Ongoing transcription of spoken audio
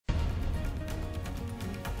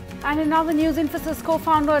And in other news, Infosys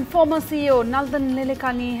co-founder and former CEO Nandan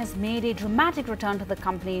Nilekani has made a dramatic return to the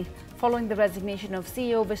company following the resignation of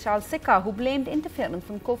CEO Vishal Sikka, who blamed interference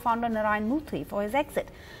from co-founder Narayana Murthy for his exit.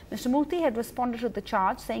 Mr Murthy had responded to the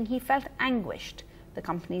charge, saying he felt anguished. The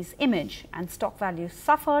company's image and stock value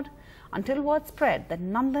suffered until word spread that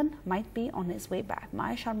Nandan might be on his way back.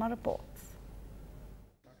 Maya Sharma reports.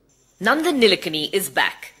 Nandan Nilekani is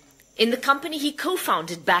back in the company he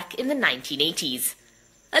co-founded back in the 1980s.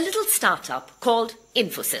 A little startup called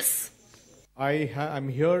Infosys. I'm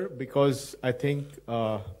here because I think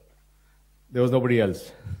there was nobody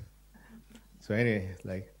else. So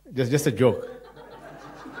anyway, just a joke.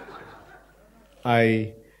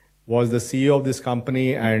 I was the CEO of this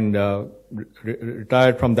company and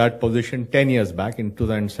retired from that position 10 years back in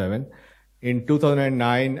 2007. In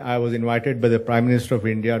 2009, I was invited by the Prime Minister of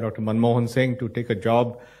India, Dr. Manmohan Singh, to take a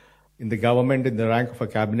job in the government in the rank of a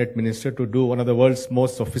cabinet minister to do one of the world's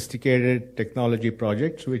most sophisticated technology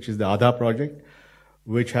projects, which is the Aadhaar project,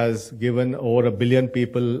 which has given over 1 billion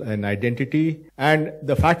people an identity. And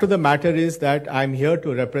the fact of the matter is that I'm here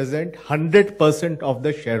to represent 100% of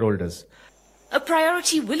the shareholders. A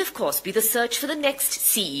priority will, of course, be the search for the next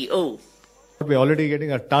CEO. We're already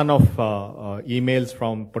getting a ton of emails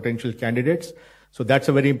from potential candidates. So that's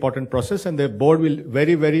a very important process, and the board will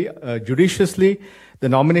very judiciously, the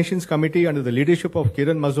nominations committee under the leadership of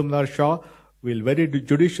Kiran Mazumdar-Shaw will very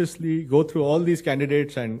judiciously go through all these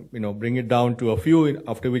candidates and bring it down to a few,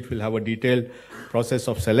 after which we'll have a detailed process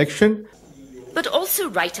of selection. But also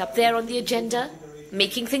right up there on the agenda,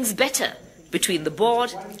 making things better between the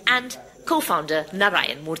board and co-founder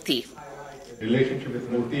Narayana Murthy. Relationship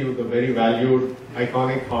with Murthy, who's a very valued,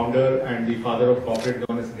 iconic founder and the father of corporate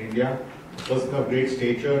governance in India. A person of great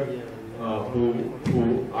stature,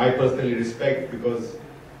 who I personally respect because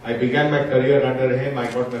I began my career under him. I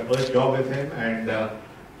got my first job with him, and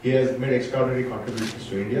he has made extraordinary contributions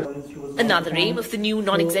to India. Another aim of the new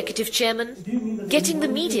non-executive chairman, getting the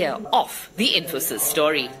media off the Infosys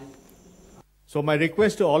story. So my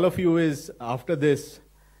request to all of you is, after this,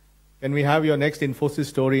 can we have your next Infosys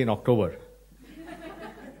story in October?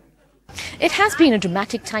 It has been a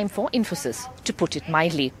dramatic time for Infosys, to put it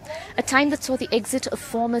mildly. A time that saw the exit of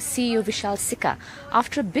former CEO Vishal Sikka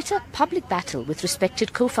after a bitter public battle with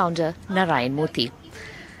respected co-founder Narayana Murthy.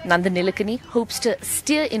 Nandan Nilekani hopes to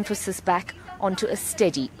steer Infosys back onto a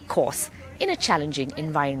steady course in a challenging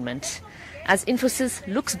environment, as Infosys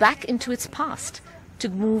looks back into its past to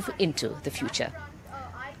move into the future.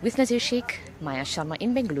 With Nazir Sheikh, Maya Sharma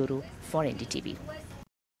in Bengaluru for NDTV.